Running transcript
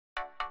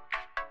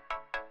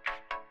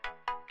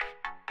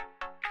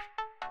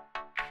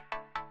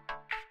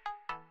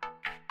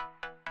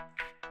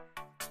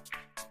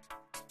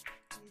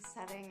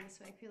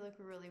to make me look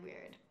really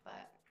weird,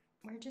 but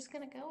we're just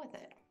gonna go with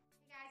it.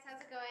 Hey guys, how's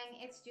it going?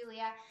 It's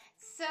Julia.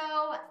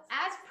 So,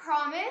 as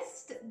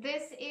promised,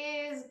 this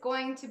is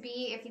going to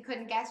be, if you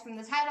couldn't guess from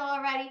the title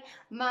already,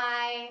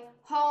 my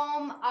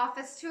home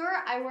office tour.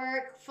 I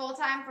work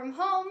full-time from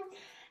home,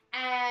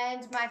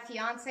 and my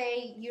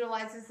fiance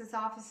utilizes this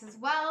office as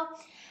well.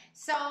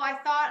 So I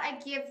thought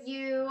I'd give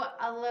you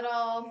a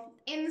little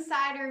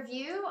insider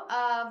view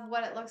of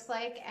what it looks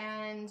like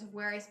and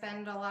where I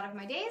spend a lot of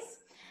my days.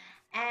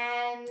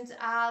 And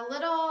a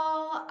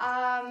little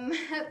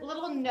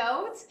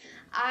note,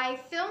 I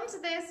filmed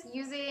this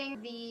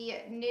using the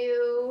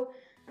new,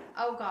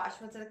 oh gosh,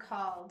 what's it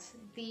called?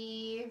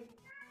 The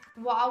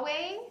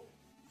Huawei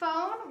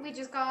phone. We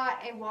just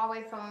got a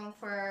Huawei phone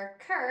for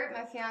Kurt,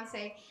 my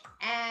fiance,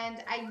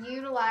 and I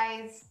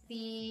utilized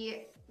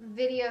the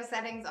video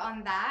settings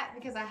on that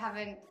because I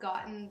haven't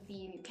gotten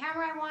the new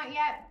camera I want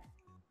yet.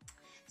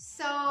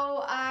 So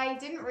I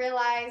didn't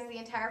realize the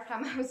entire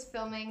time I was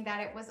filming that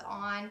it was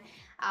on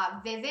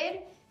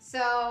Vivid.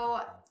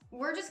 So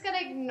we're just gonna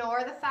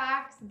ignore the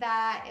fact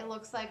that it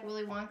looks like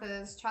Willy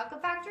Wonka's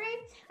chocolate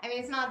factory. I mean,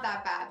 it's not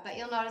that bad, but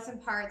you'll notice in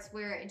parts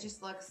where it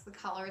just looks, the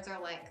colors are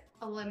like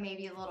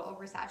maybe a little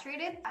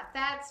oversaturated.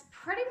 That's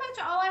pretty much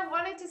all I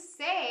wanted to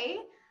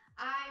say.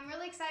 I'm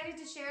really excited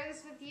to share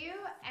this with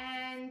you,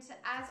 and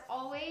as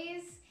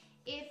always,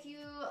 if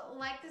you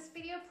like this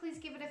video, please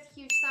give it a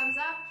huge thumbs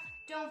up.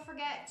 Don't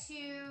forget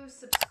to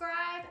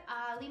subscribe.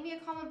 Leave me a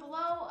comment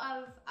below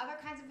of other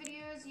kinds of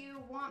videos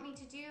you want me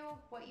to do,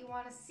 what you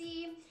want to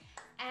see,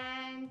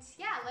 and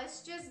yeah,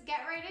 let's just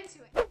get right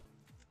into it.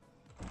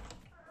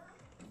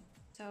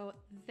 So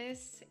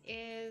this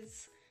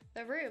is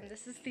the room.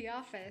 This is the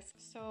office.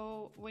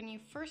 So when you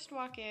first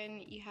walk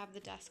in, you have the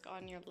desk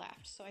on your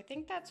left. So I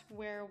think that's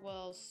where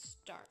we'll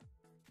start.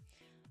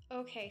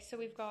 Okay, so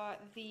we've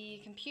got the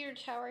computer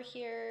tower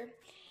here,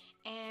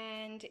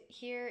 and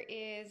here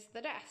is the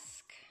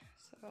desk.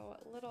 So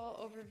a little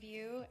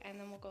overview, and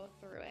then we'll go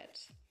through it.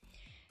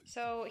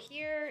 So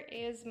here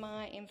is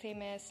my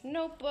infamous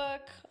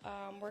notebook,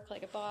 Work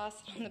Like a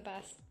Boss. On the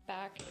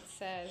back it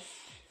says,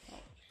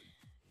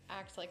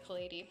 act like a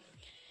lady,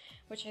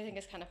 which I think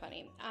is kind of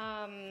funny.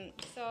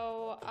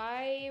 So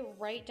I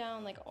write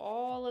down like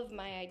all of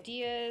my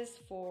ideas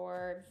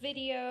for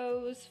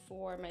videos,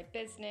 for my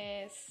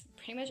business,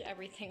 pretty much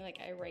everything. Like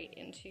I write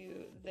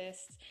into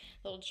this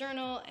little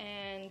journal,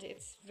 and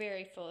it's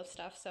very full of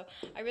stuff. So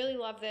I really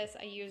love this.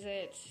 I use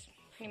it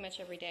pretty much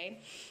every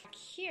day.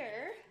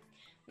 Here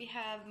we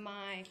have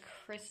my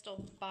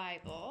crystal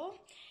Bible.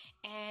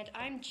 And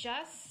I'm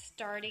just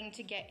starting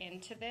to get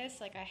into this.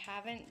 Like I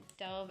haven't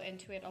delved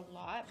into it a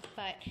lot,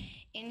 but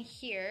in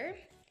here,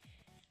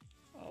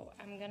 oh,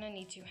 I'm gonna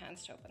need 2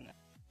 hands to open this.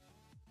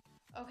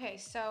 Okay,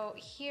 so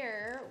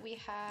here we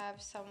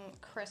have some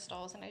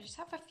crystals, and I just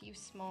have a few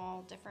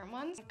small different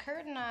ones.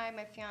 Kurt and I,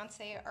 my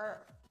fiance,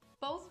 are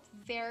both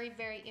very,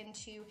 very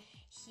into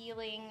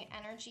healing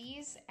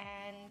energies,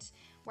 and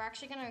we're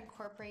actually gonna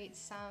incorporate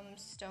some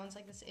stones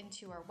like this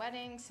into our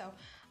wedding. So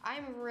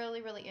I'm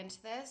really, really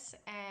into this,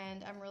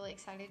 and I'm really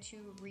excited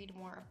to read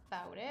more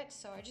about it.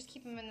 So I just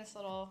keep them in this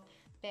little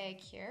bag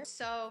here.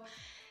 So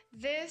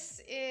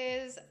this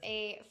is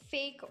a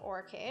fake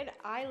orchid.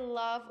 I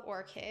love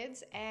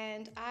orchids,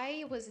 and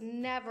I was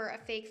never a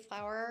fake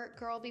flower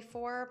girl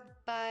before,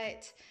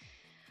 but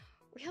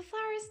real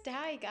flowers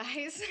die,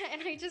 guys.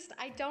 And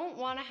I don't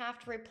want to have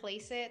to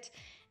replace it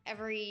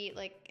every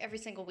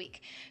single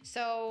week.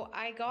 So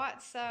I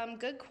got some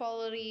good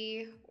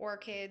quality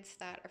orchids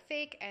that are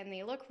fake and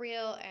they look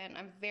real, and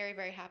I'm very,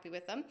 very happy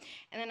with them.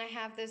 And then I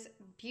have this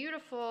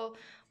beautiful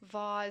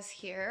vase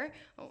here.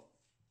 Oh,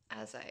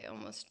 as I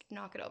almost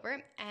knock it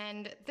over.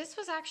 And this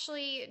was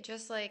actually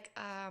just like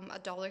a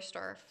dollar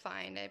store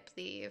find, I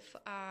believe.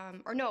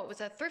 Or no, it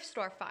was a thrift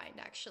store find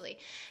actually.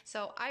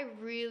 So I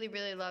really,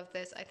 really love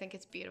this. I think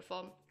it's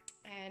beautiful,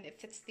 and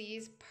it fits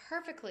these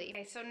perfectly.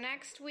 Okay, so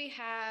next we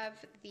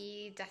have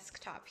the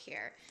desktop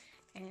here,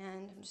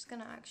 and I'm just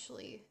gonna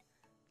actually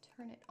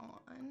turn it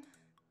on.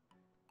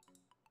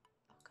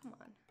 Oh, come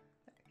on.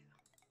 There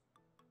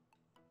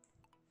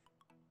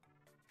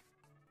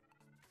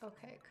we go.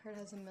 Okay, Kurt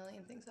has a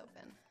million things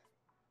open.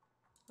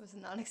 I was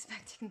not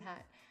expecting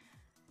that.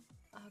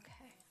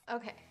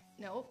 Okay,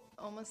 nope,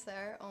 almost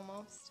there,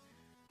 almost.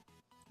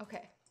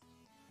 Okay,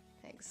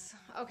 thanks.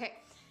 Okay.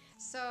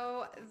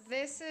 So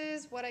this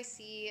is what I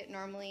see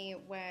normally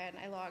when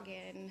I log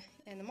in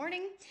the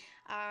morning.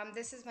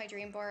 This is my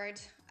dream board,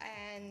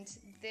 and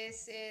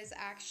this is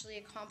actually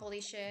a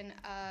compilation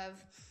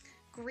of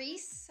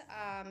Greece,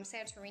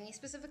 Santorini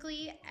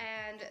specifically,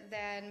 and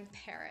then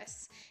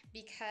Paris,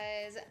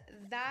 because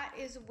that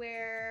is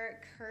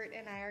where Kurt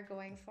and I are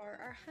going for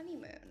our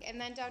honeymoon.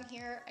 And then down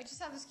here, I just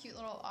have this cute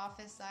little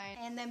office sign,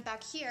 and then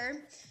back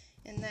here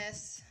in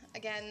this,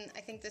 again,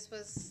 I think this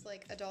was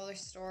like a dollar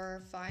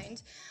store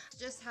find.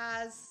 Just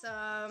has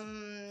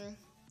some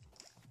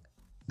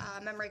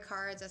memory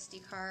cards,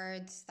 SD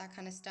cards, that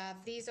kind of stuff.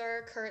 These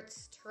are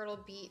Kurt's Turtle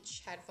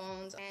Beach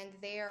headphones, and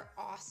they are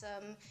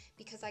awesome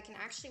because I can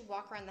actually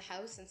walk around the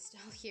house and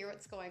still hear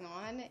what's going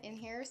on in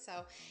here.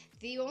 So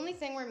the only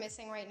thing we're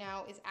missing right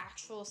now is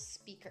actual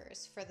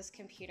speakers for this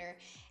computer.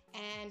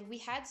 And we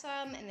had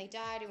some and they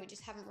died and we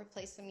just haven't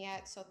replaced them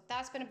yet. So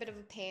that's been a bit of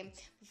a pain.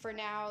 But for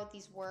now,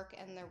 these work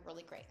and they're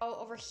really great. Oh,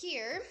 over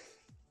here,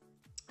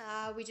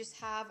 we just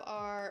have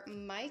our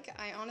mic.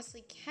 I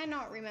honestly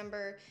cannot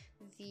remember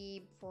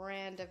the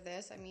brand of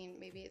this. I mean,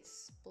 maybe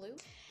it's blue.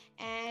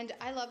 And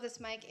I love this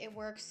mic. It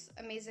works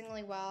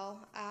amazingly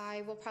well.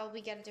 I will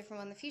probably get a different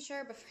one in the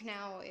future, but for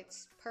now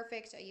it's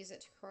perfect. I use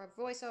it to record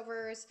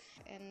voiceovers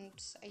and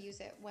I use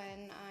it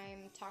when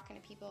I'm talking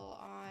to people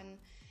on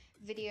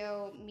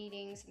video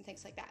meetings and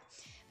things like that.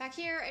 Back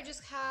here, I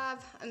just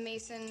have a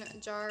mason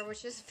jar,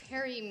 which is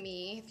very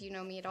me, if you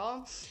know me at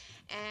all,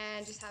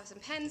 and just have some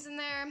pens in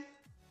there.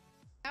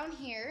 Down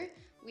here,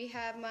 we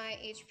have my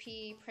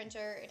HP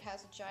printer. It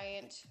has a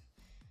giant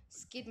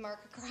skid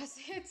mark across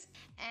it.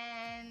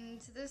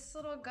 And this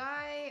little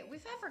guy,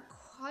 we've had for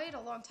quite a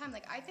long time.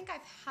 Like, I think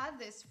I've had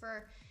this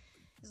for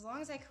as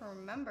long as I can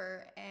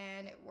remember,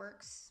 and it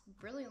works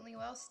brilliantly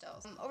well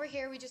still. Over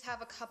here, we just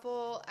have a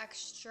couple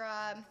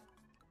extra,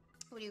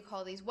 what do you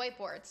call these,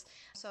 whiteboards.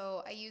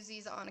 So I use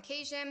these on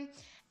occasion.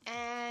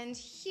 And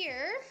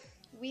here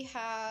we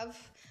have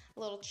a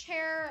little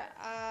chair.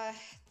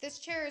 This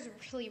chair is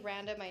really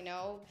random, I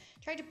know.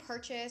 Tried to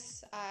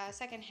purchase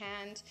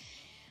secondhand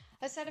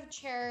a set of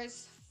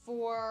chairs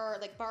for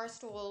like bar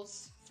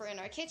stools for in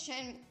our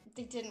kitchen.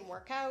 They didn't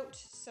work out,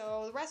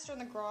 so the rest are in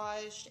the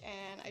garage,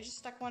 and I just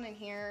stuck one in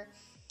here.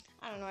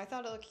 I don't know, I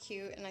thought it looked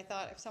cute, and I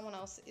thought if someone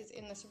else is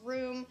in this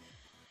room,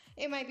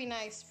 it might be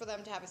nice for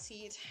them to have a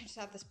seat. I just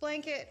have this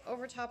blanket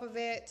over top of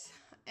it,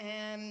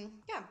 and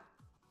yeah.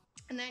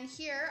 And then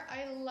here,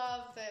 I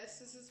love this.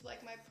 This is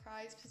like my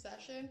prized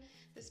possession,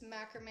 this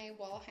macrame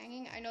wall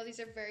hanging. I know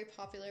these are very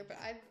popular, but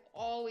I've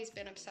always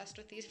been obsessed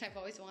with these and I've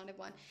always wanted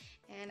one.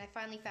 And I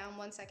finally found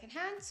one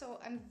secondhand, so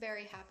I'm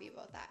very happy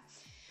about that.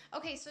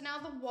 Okay, so now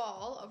the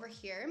wall over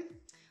here,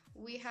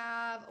 we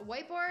have a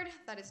whiteboard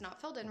that is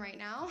not filled in right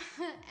now.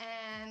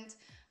 And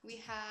we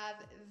have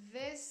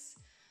this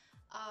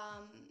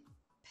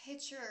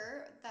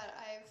picture that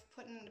I've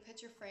put in a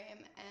picture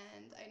frame,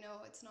 and I know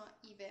it's not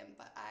even,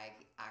 but I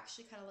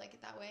actually kind of like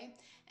it that way.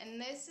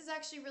 And this is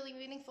actually really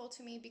meaningful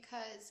to me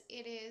because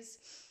it is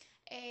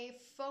a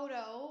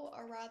photo,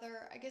 or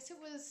rather, I guess it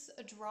was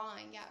a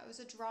drawing. Yeah, it was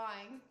a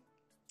drawing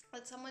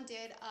that someone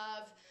did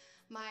of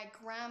my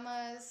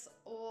grandma's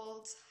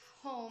old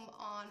home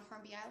on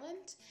Hornby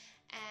Island.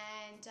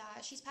 And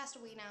she's passed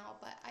away now,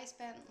 but I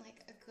spent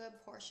like a good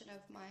portion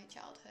of my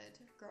childhood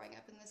growing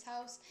up in this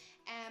house.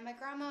 And my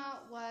grandma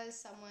was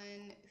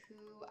someone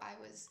who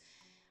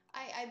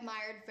I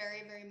admired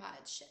very, very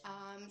much.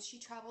 She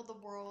traveled the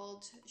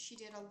world. She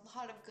did a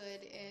lot of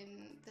good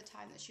in the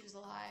time that she was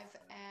alive.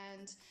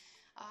 And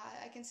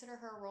I consider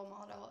her a role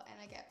model, and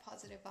I get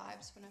positive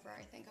vibes whenever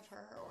I think of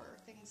her or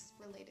things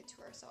related to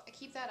her. So I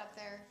keep that up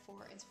there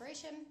for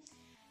inspiration.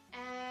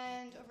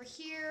 And over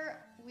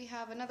here we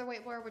have another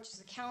whiteboard, which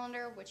is a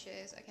calendar, which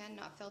is again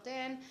not filled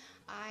in.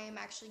 I am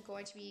actually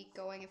going to be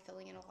going and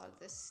filling in a lot of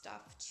this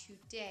stuff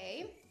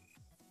today.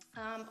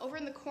 Over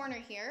in the corner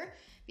here,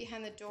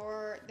 behind the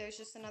door, there's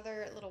just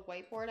another little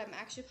whiteboard. I'm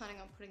actually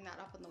planning on putting that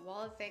up on the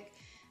wall. I think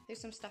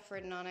there's some stuff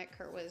written on it.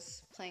 Kurt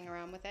was playing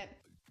around with it.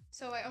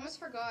 So I almost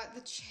forgot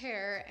the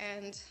chair,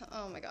 and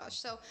oh my gosh.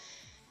 So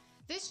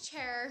this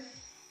chair,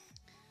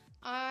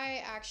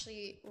 I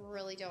actually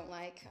really don't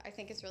like. I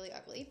think it's really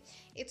ugly.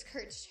 It's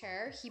Kurt's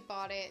chair. He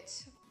bought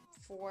it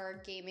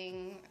for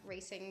gaming,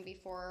 racing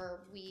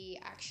before we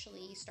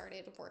actually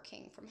started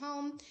working from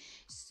home.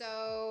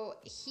 So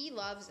he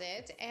loves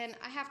it, and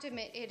I have to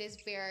admit it is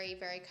very,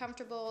 very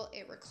comfortable.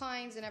 It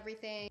reclines and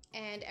everything,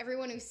 and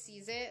everyone who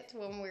sees it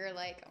when we're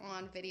like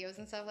on videos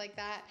and stuff like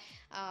that,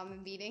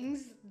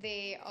 meetings,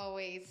 they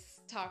always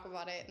talk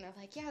about it and they're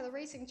like, yeah, the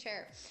racing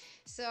chair.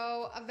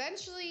 So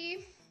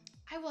eventually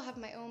I will have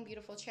my own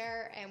beautiful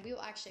chair, and we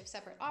will actually have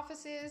separate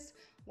offices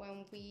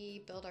when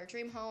we build our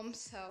dream home.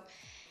 So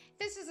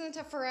this isn't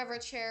a forever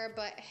chair,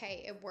 but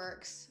hey, it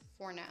works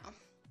for now.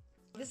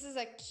 This is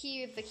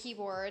the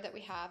keyboard that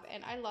we have,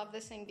 and I love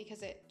this thing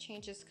because it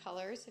changes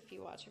colors if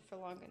you watch it for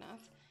long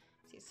enough.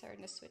 See, it's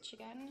starting to switch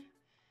again.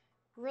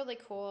 Really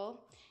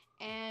cool.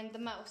 And the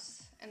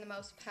mouse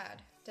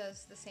pad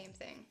does the same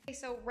thing. Okay,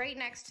 so right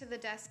next to the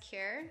desk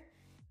here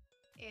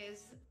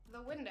is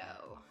the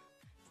window.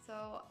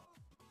 So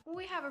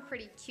we have a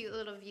pretty cute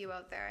little view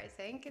out there, I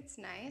think. It's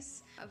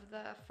nice, of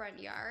the front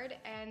yard.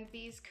 And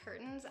these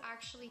curtains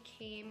actually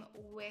came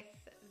with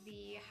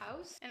the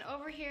house. And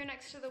over here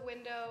next to the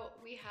window,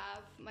 we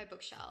have my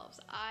bookshelves.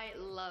 I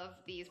love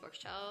these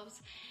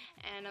bookshelves,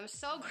 and I'm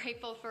so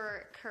grateful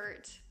for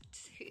Kurt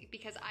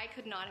because I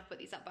could not have put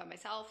these up by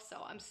myself. So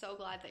I'm so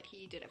glad that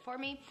he did it for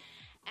me.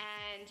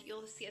 And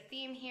you'll see a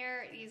theme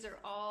here. These are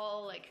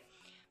all like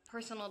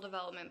personal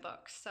development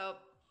books. So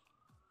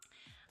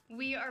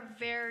we are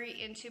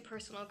very into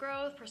personal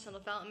growth, personal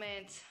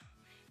development,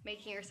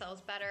 making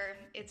yourselves better.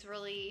 It's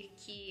really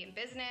key in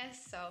business.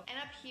 So, and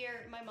up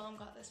here, my mom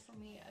got this for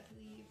me, I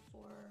believe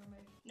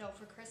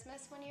for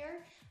Christmas one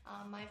year,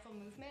 Mindful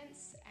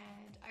Movements,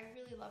 and I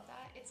really love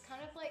that. It's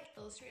kind of like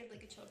illustrated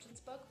like a children's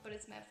book, but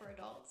it's meant for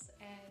adults,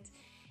 and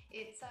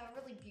it's a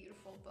really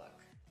beautiful book.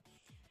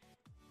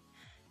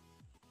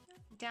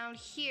 Down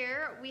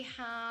here, we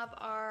have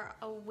our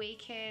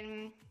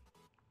Awaken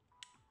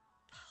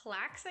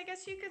plaques, I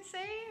guess you could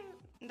say.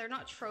 They're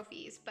not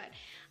trophies, but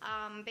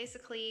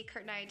basically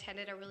Kurt and I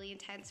attended a really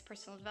intense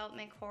personal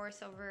development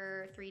course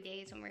over 3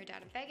 days when we were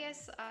down in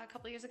Vegas a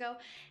couple years ago,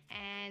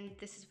 and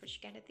this is what you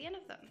get at the end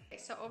of them.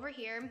 Okay, so over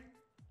here,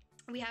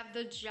 we have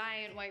the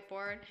giant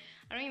whiteboard.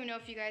 I don't even know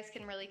if you guys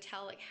can really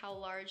tell like how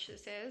large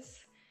this is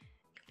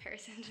in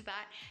comparison to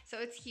that. So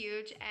it's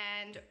huge,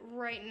 and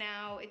right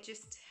now it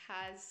just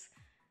has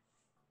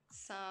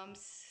some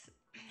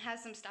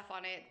stuff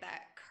on it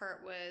that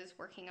Kurt was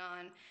working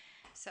on.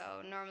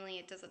 So normally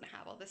it doesn't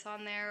have all this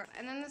on there.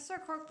 And then this is our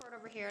corkboard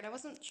over here, and I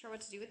wasn't sure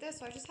what to do with this,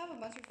 so I just have a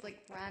bunch of like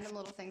random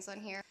little things on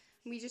here.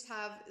 We just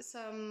have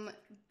some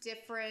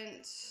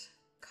different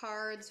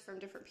cards from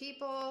different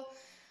people.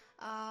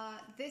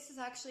 This is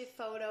actually a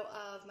photo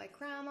of my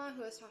grandma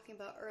who I was talking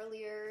about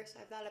earlier, so I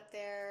have that up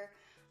there.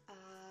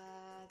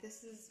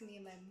 This is me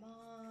and my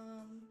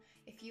mom.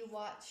 If you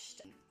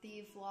watched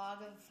the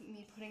vlog of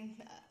me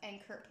and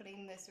Kurt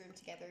putting this room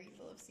together, you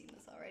will have seen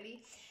this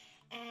already.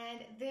 And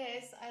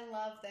this, I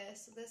love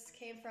this. This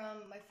came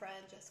from my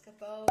friend Jessica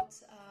Boat.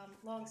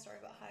 Long story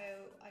about how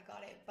I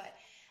got it, but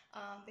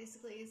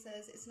basically it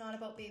says, it's not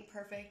about being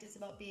perfect, it's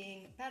about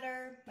being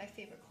better. My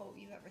favorite quote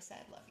you've ever said,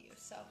 love you.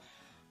 So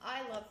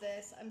I love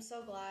this. I'm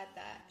so glad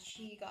that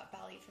she got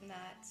value from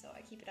that, so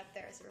I keep it up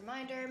there as a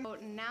reminder. So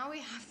now we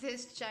have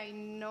this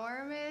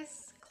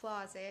ginormous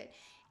closet,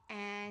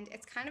 and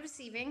it's kind of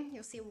deceiving.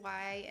 You'll see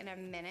why in a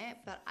minute,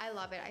 but I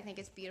love it. I think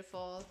it's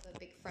beautiful, the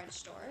big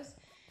French doors.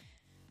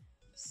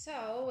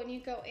 So when you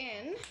go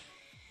in,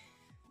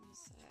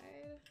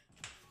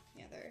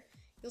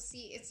 you'll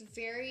see it's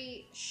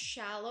very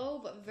shallow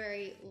but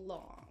very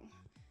long.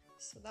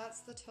 So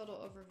that's the total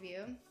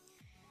overview.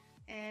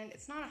 And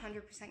it's not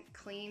 100%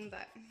 clean,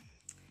 but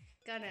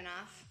good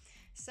enough.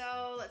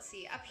 So let's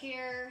see, up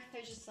here,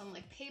 there's just some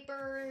like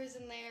papers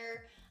in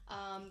there.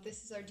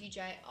 This is our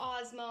DJI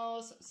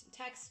Osmo, some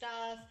tech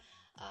stuff,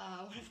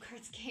 one of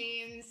Kurt's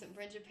games, some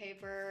printed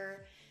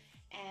paper,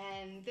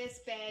 and this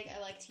bag I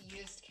like to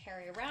use to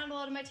carry around a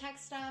lot of my tech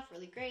stuff,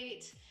 really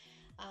great.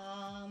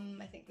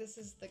 I think this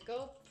is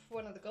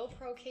one of the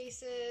GoPro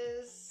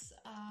cases,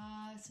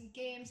 some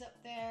games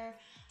up there,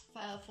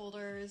 file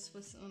folders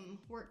with some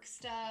work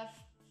stuff.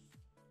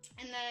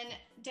 And then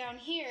down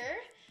here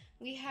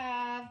we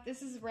have,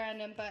 this is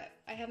random, but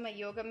I have my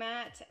yoga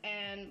mat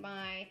and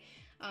my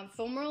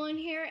foam roll in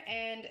here,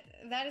 and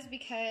that is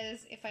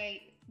because if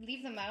I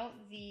leave them out,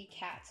 the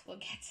cats will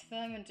get to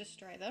them and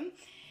destroy them.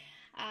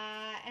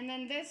 And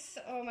then this,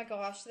 oh my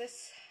gosh,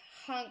 this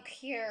hunk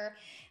here,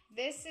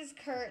 this is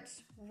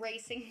Kurt's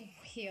racing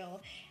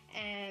wheel,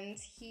 and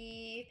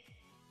he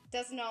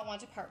does not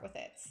want to part with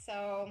it,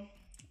 so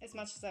as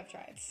much as I've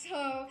tried.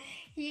 So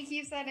he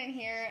keeps that in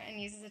here and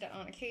uses it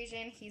on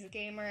occasion. He's a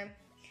gamer.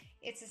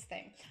 It's his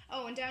thing.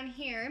 Oh, and down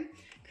here,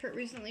 Kurt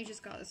recently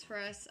just got this for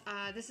us.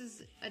 This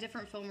is a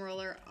different foam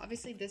roller.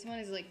 Obviously, this one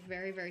is like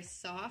very, very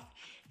soft,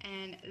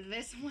 and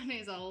this one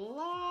is a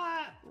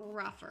lot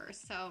rougher.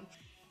 So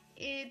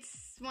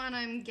it's one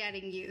I'm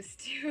getting used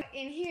to.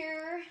 In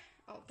here,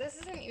 oh, this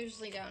isn't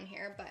usually down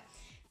here, but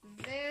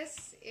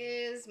this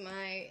is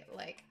my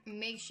like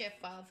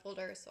makeshift file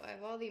folder. So I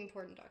have all the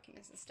important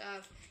documents and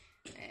stuff,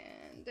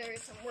 and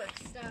there's some work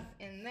stuff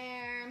in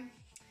there.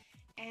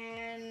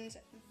 And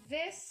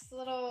this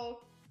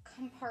little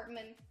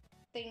compartment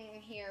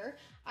thing here,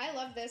 I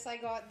love this. I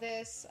got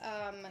this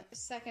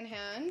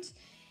secondhand,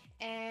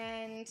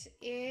 and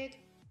it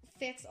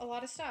fits a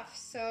lot of stuff.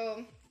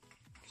 So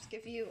just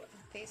give you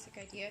a basic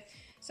idea.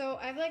 So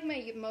I have like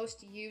my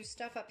most used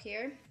stuff up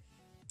here.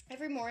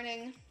 Every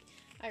morning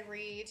I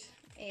read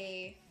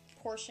a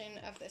portion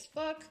of this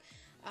book.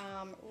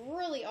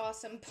 Really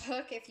awesome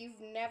book. If you've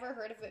never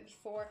heard of it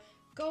before,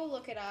 go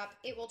look it up.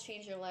 It will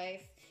change your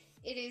life.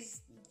 It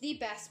is the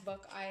best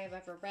book I have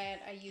ever read.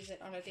 I use it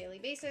on a daily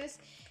basis.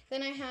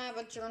 Then I have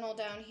a journal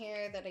down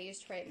here that I use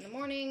to write in the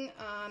morning.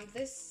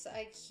 This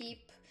I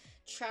keep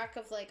track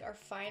of like our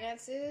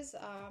finances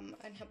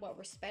and what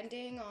we're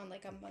spending on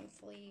like a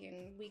monthly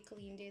and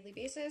weekly and daily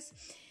basis.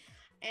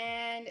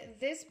 And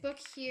this book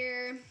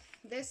here,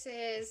 this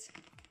is,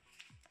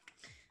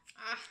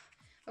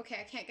 okay,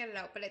 I can't get it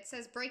out, but it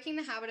says Breaking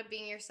the Habit of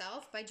Being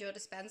Yourself by Joe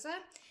Dispenza.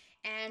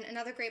 And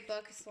another great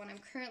book is the one I'm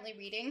currently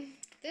reading.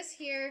 This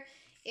here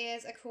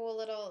is a cool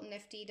little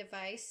nifty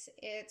device.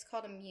 It's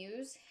called a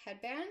Muse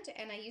headband,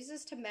 and I use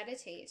this to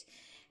meditate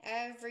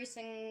every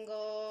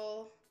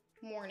single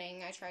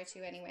morning. I try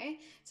to anyway,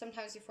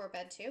 sometimes before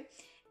bed too.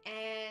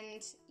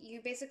 And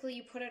you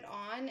put it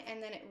on,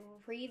 and then it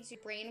reads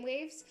your brain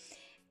waves,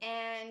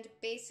 And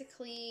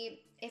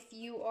basically, if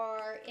you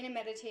are in a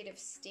meditative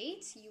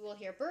state, you will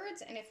hear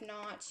birds, and if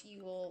not,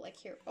 you will like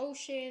hear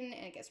ocean,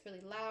 and it gets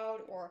really loud,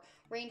 or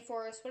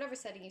rainforest, whatever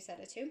setting you set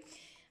it to.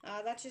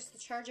 That's just the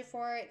charger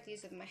for it.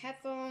 These are my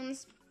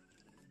headphones.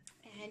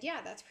 And yeah,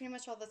 that's pretty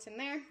much all that's in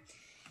there.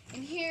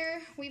 In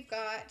here, we've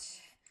got,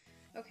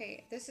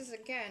 okay, this is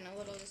again a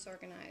little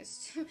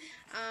disorganized.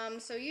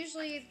 So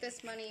usually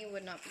this money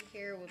would not be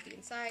here, would be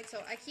inside.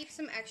 So I keep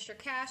some extra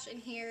cash in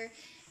here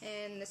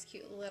in this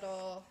cute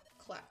little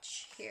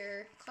clutch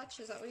here. Clutch,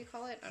 is that what you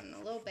call it? I don't know,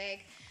 little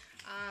bag.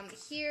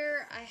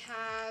 Here I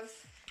have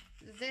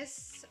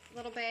this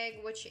little bag,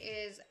 which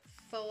is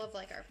full of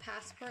like our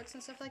passports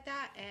and stuff like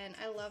that, and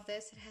I love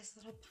this. It has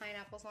little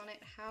pineapples on it.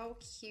 How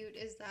cute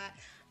is that?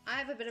 I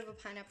have a bit of a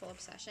pineapple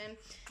obsession,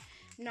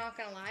 not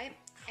gonna lie.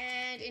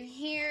 And in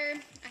here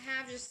I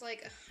have just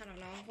like, I don't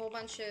know, a whole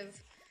bunch of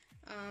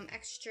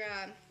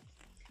extra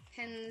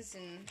pens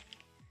and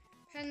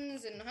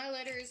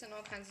highlighters and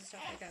all kinds of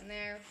stuff like that in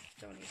there.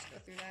 Don't need to go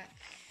through that.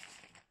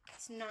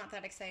 It's not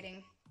that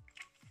exciting.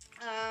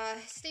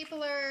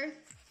 Stapler.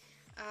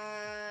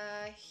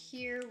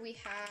 Here we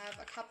have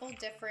a couple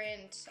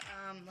different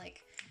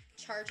like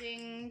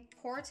charging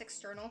ports,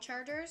 external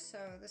chargers, so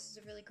this is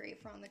really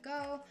great for on the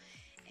go.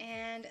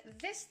 And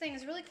this thing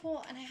is really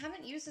cool, and I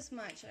haven't used this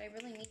much, and I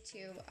really need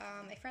to.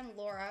 My friend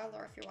Laura,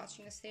 if you're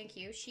watching this, thank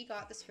you, she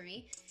got this for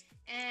me.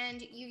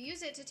 And you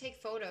use it to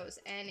take photos,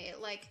 and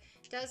it like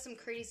does some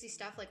crazy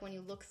stuff, like when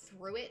you look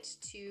through it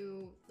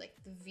to like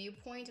the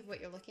viewpoint of what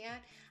you're looking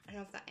at. I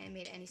don't know if that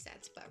made any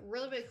sense, but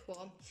really, really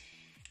cool.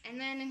 And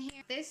then in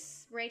here,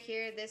 this right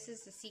here, this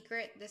is the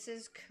secret. This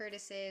is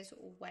Curtis's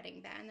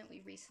wedding band that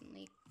we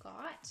recently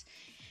got.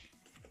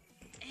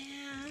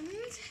 And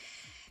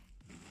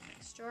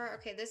next drawer,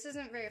 okay, this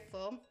isn't very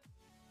full.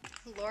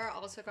 Laura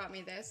also got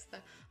me this, the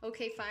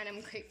Okay Fine,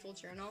 I'm Grateful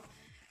journal.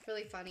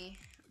 Really funny.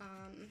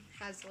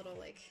 Has little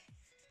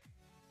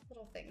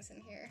things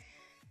in here.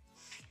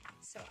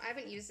 So I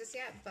haven't used this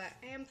yet, but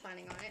I am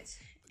planning on it.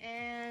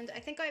 And I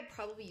think I'd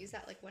probably use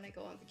that like when I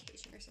go on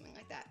vacation or something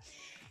like that.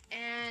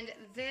 And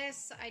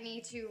this, I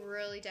need to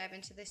really dive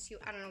into this too.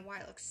 I don't know why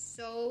it looks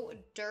so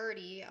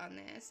dirty on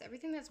this.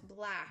 Everything that's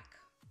black.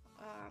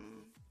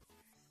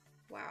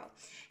 Wow.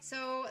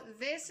 So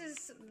this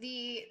is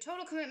the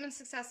Total Commitment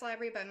Success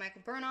Library by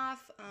Michael Bernoff.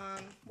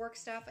 Work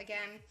stuff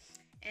again.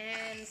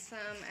 And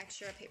some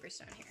extra papers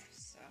down here.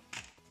 So,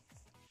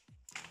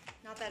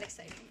 not that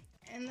exciting.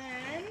 And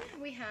then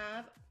we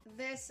have,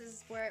 this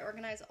is where I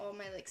organize all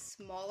my like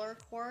smaller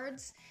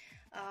cords.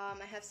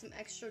 I have some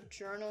extra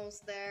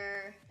journals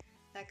there,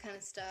 that kind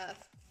of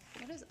stuff.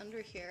 What is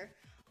under here?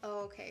 Oh,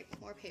 okay,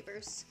 more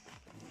papers.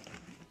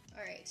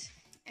 All right,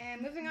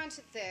 and moving on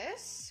to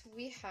this,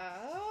 we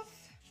have,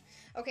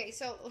 okay,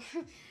 so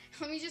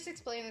let me just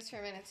explain this for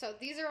a minute. So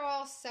these are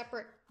all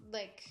separate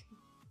like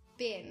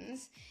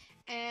bins,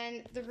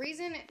 and the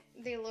reason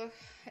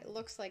it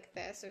looks like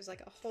this, there's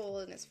like a hole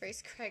and it's very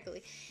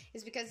scraggly,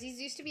 is because these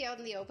used to be out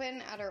in the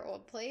open at our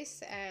old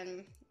place,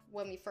 and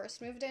when we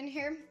first moved in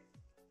here.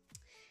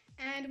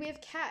 And we have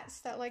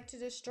cats that like to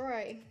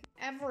destroy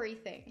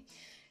everything.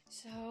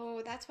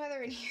 So that's why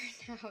they're in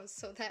here now,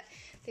 so that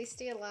they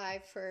stay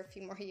alive for a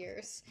few more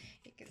years.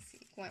 You can see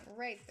it went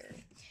right through.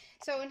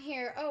 So in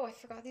here, oh, I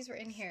forgot these were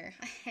in here.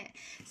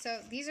 So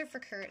these are for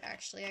Kurt,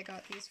 actually. I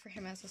got these for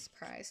him as a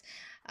surprise.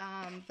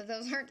 But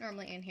those aren't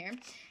normally in here.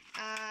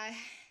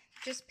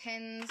 Just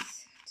pins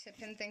to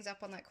pin things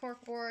up on that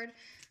cork board.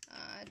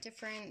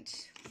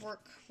 Different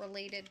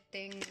work-related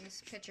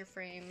things, picture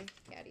frame,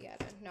 yada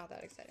yada. Not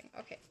that exciting.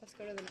 Okay, let's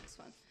go to the next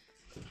one.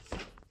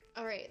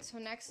 Alright, so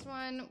next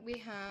one we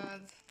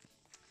have,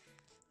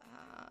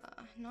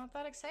 not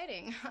that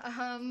exciting.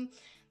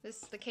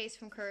 This is the case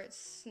from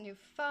Kurt's new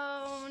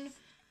phone.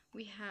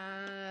 We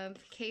have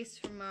a case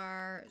from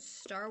our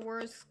Star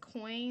Wars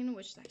coin,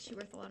 which is actually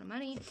worth a lot of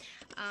money.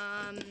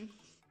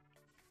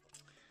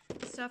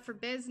 Stuff for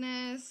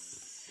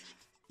business,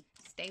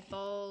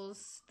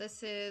 staples.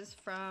 This is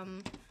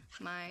from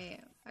my,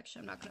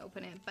 actually I'm not going to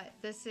open it, but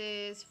this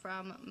is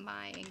from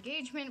my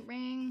engagement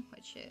ring,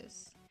 which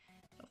is,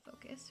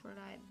 focus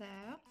right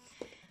there.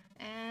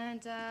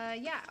 And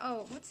yeah,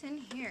 oh, what's in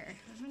here?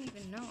 I don't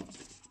even know.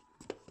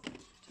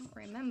 Don't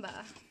remember.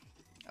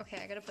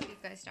 Okay, I gotta put these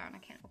guys down. I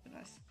can't open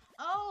this.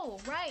 Oh,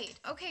 right.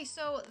 Okay,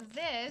 so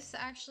this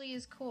actually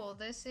is cool.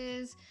 This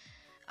is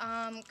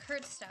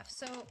Kurt's stuff.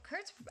 So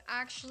Kurt's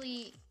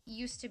actually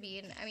used to be,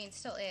 and I mean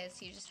still is,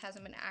 he just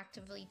hasn't been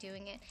actively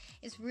doing it,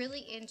 is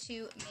really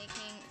into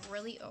making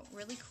really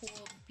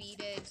cool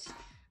beaded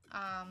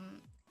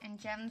and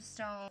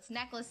gemstones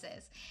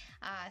necklaces.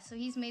 So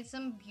he's made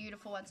some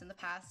beautiful ones in the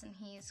past, and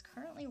he's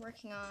currently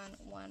working on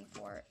one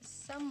for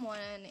someone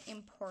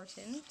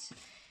important.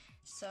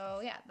 So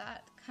yeah,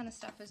 that kind of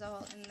stuff is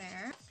all in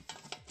there.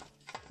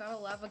 Gotta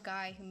love a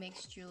guy who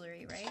makes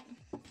jewelry, right?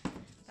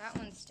 That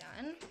one's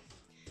done.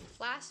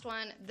 Last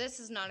one, this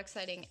is not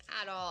exciting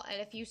at all,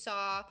 and if you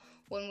saw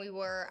when we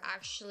were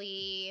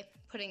actually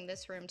putting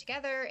this room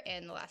together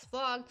in the last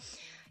vlog,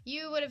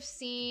 you would have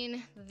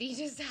seen the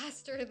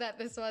disaster that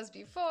this was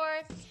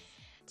before.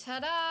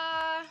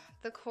 Ta-da!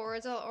 The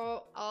cords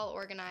are all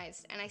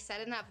organized. And I said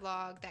in that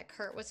vlog that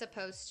Kurt was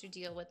supposed to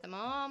deal with the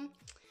mom.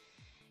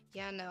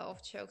 Yeah, no,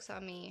 joke's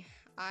on me.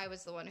 I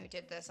was the one who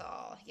did this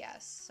all.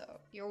 Yes, so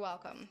you're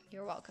welcome.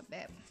 You're welcome,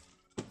 babe.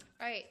 All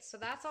right, so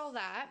that's all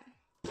that.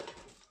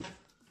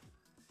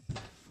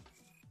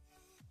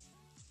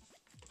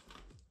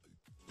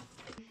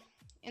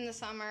 In the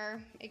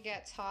summer, it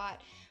gets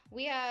hot.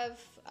 We have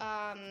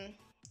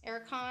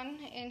aircon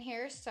in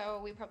here, so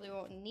we probably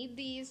won't need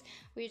these.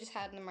 We just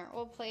had them in our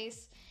old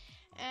place.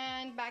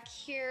 And back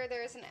here,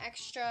 there's an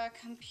extra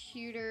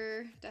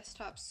computer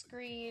desktop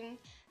screen.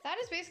 That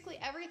is basically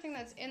everything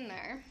that's in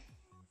there.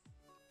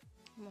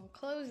 And we'll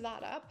close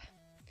that up.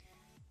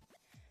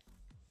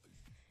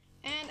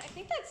 And I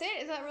think that's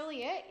it. Is that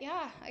really it?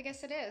 Yeah, I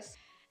guess it is.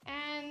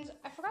 And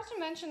I forgot to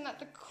mention that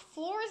the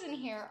floors in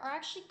here are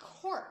actually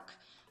cork,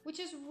 which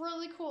is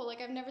really cool.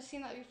 Like, I've never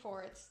seen that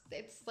before.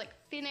 It's like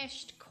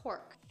finished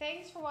cork.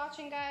 Thanks for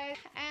watching, guys,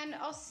 and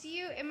I'll see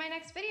you in my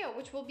next video,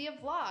 which will be a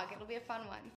vlog. It'll be a fun one.